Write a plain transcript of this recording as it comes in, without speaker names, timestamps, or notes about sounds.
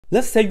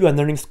Let's say you are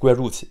learning square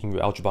roots in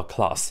your algebra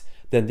class.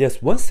 Then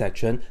there's one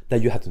section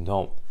that you have to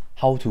know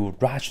how to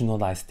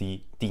rationalize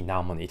the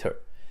denominator.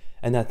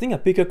 And I think a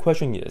bigger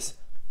question is,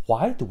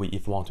 why do we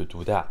even want to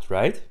do that,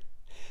 right?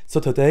 So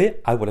today,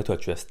 I would like to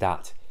address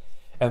that.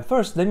 And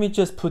first, let me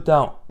just put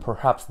down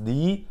perhaps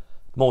the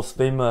most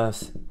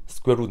famous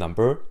square root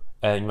number.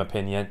 And in my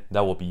opinion,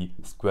 that will be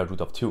square root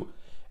of 2.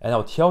 And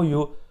I'll tell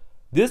you,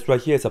 this right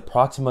here is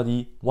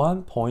approximately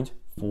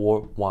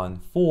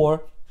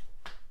 1.414.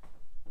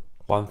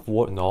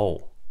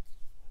 No,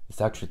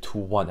 it's actually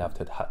 21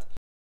 after that.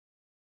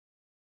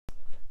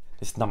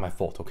 It's not my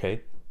fault,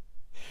 okay?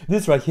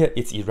 This right here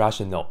is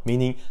irrational,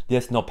 meaning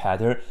there's no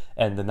pattern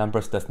and the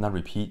numbers does not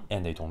repeat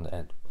and they don't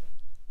end.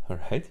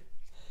 Alright?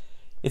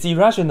 It's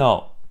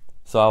irrational.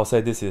 So I'll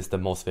say this is the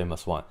most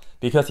famous one.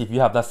 Because if you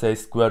have, let's say,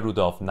 square root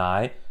of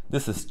 9,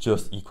 this is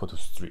just equal to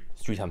 3.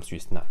 3 times 3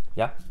 is 9,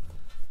 yeah?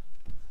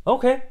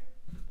 Okay,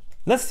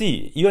 let's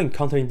see, you're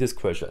encountering this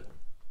question.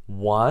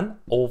 1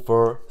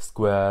 over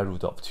square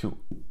root of 2.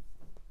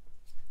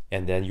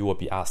 And then you will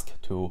be asked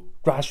to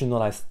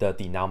rationalize the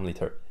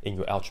denominator in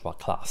your algebra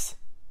class.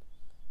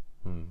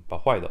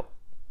 But why though?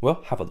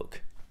 Well, have a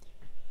look.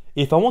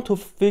 If I want to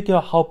figure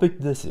out how big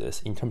this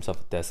is in terms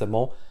of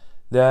decimal,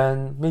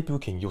 then maybe we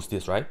can use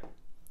this, right?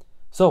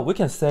 So we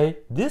can say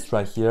this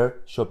right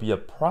here should be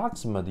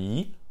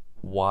approximately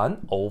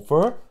 1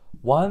 over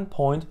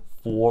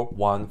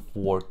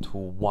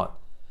 1.41421.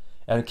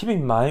 And keep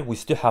in mind, we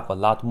still have a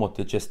lot more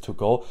digits to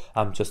go.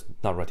 I'm just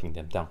not writing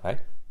them down, right?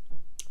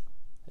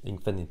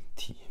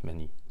 Infinity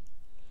many.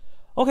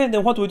 Okay,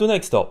 then what do we do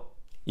next though?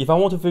 If I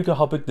want to figure out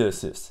how big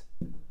this is,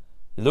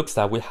 it looks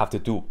like we have to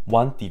do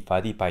 1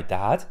 divided by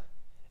that.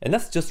 And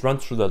let's just run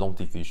through the long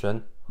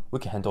division. We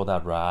can handle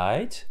that,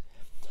 right?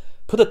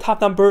 Put the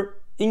top number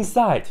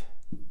inside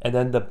and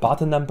then the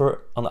bottom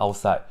number on the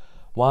outside.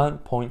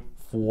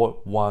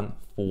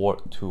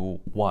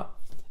 1.41421.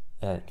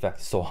 And in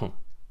fact, so on.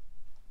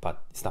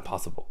 But it's not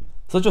possible.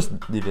 So just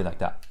leave it like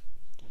that.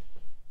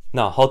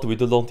 Now, how do we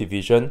do long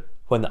division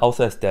when the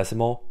outside is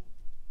decimal?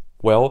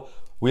 Well,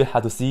 we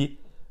have to see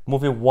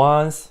move it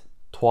once,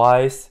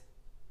 twice,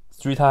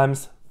 3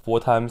 times,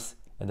 4 times,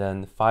 and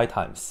then 5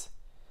 times.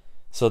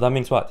 So that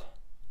means what?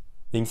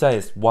 The inside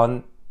is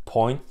 1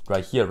 point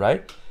right here,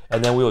 right?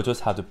 And then we will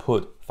just have to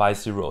put 5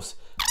 zeros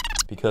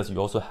because you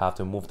also have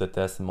to move the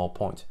decimal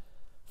point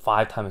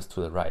 5 times to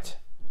the right.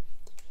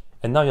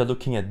 And now you're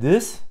looking at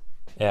this,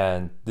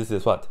 and this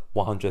is what?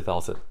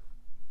 100,000.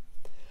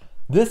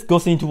 This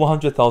goes into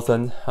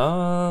 100,000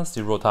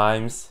 0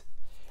 times,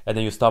 and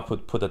then you start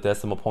put the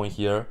decimal point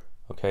here,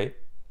 okay?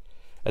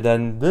 And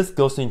then this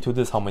goes into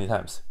this how many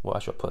times? Well, I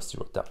should put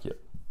 0 down here.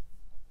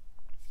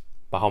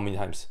 But how many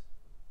times?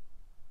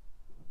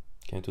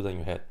 Can you do that in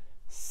your head?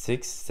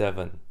 6,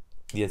 7.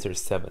 The answer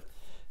is 7.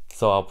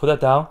 So I'll put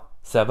that down.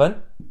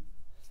 7.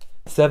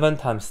 7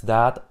 times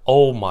that.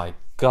 Oh my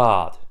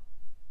god.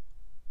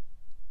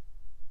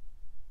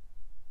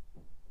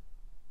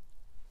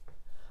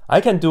 I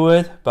can do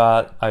it,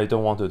 but I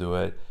don't want to do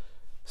it.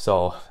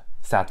 So,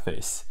 sad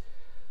face.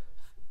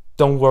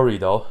 Don't worry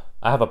though,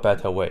 I have a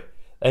better way.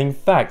 In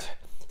fact,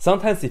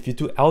 sometimes if you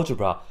do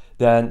algebra,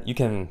 then you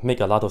can make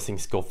a lot of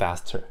things go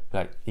faster,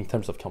 right, in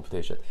terms of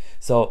computation.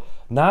 So,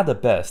 not the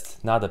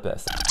best, not the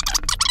best.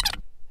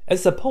 And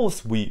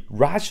suppose we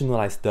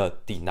rationalize the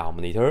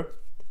denominator.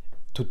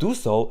 To do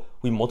so,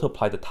 we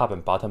multiply the top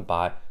and bottom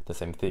by the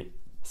same thing,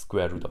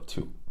 square root of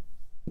 2.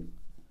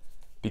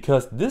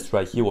 Because this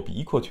right here will be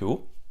equal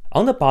to,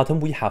 on the bottom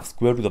we have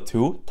square root of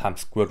 2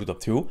 times square root of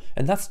 2,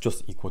 and that's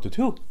just equal to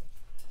 2.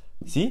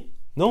 See?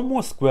 No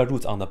more square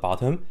roots on the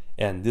bottom,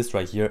 and this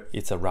right here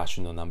is a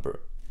rational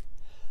number.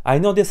 I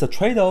know there's a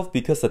trade-off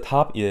because the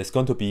top is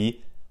going to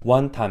be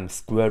 1 times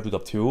square root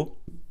of 2,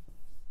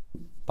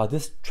 but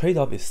this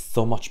trade-off is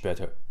so much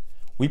better.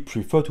 We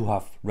prefer to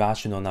have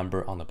rational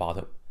number on the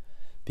bottom,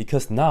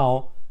 because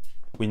now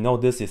we know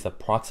this is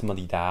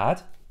approximately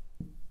that.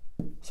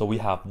 So we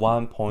have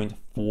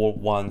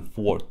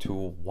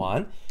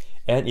 1.41421,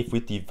 and if we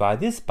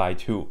divide this by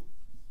 2,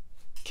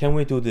 can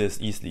we do this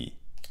easily?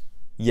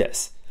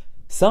 Yes.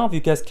 Some of you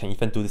guys can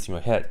even do this in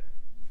your head.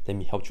 Let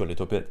me help you a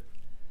little bit.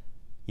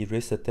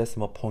 Erase the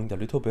decimal point a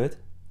little bit.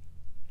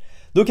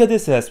 Look at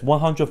this as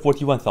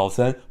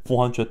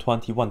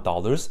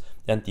 $141,421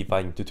 and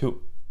divide into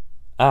 2.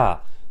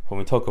 When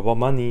we talk about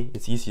money,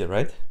 it's easier,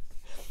 right?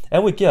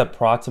 And we get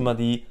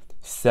approximately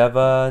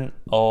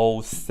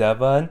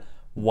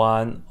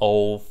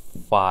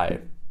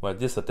 707,105. Well,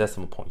 this is a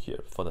decimal point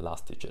here for the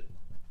last digit.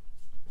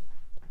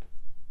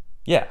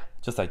 Yeah,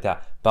 just like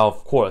that. But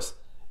of course,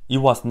 it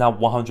was not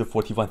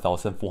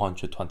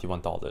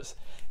 $141,421.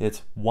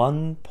 It's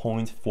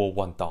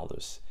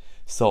 $1.41.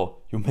 So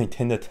you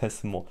maintain the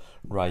decimal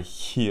right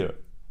here.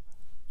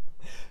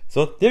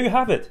 So there you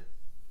have it.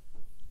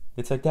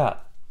 It's like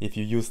that if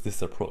you use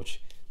this approach.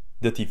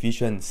 The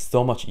division is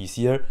so much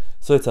easier.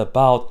 So it's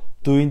about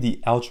doing the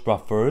algebra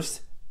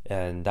first,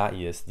 and that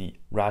is the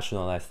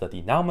rationalize the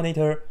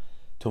denominator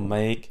to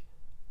make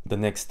the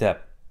next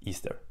step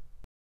easier.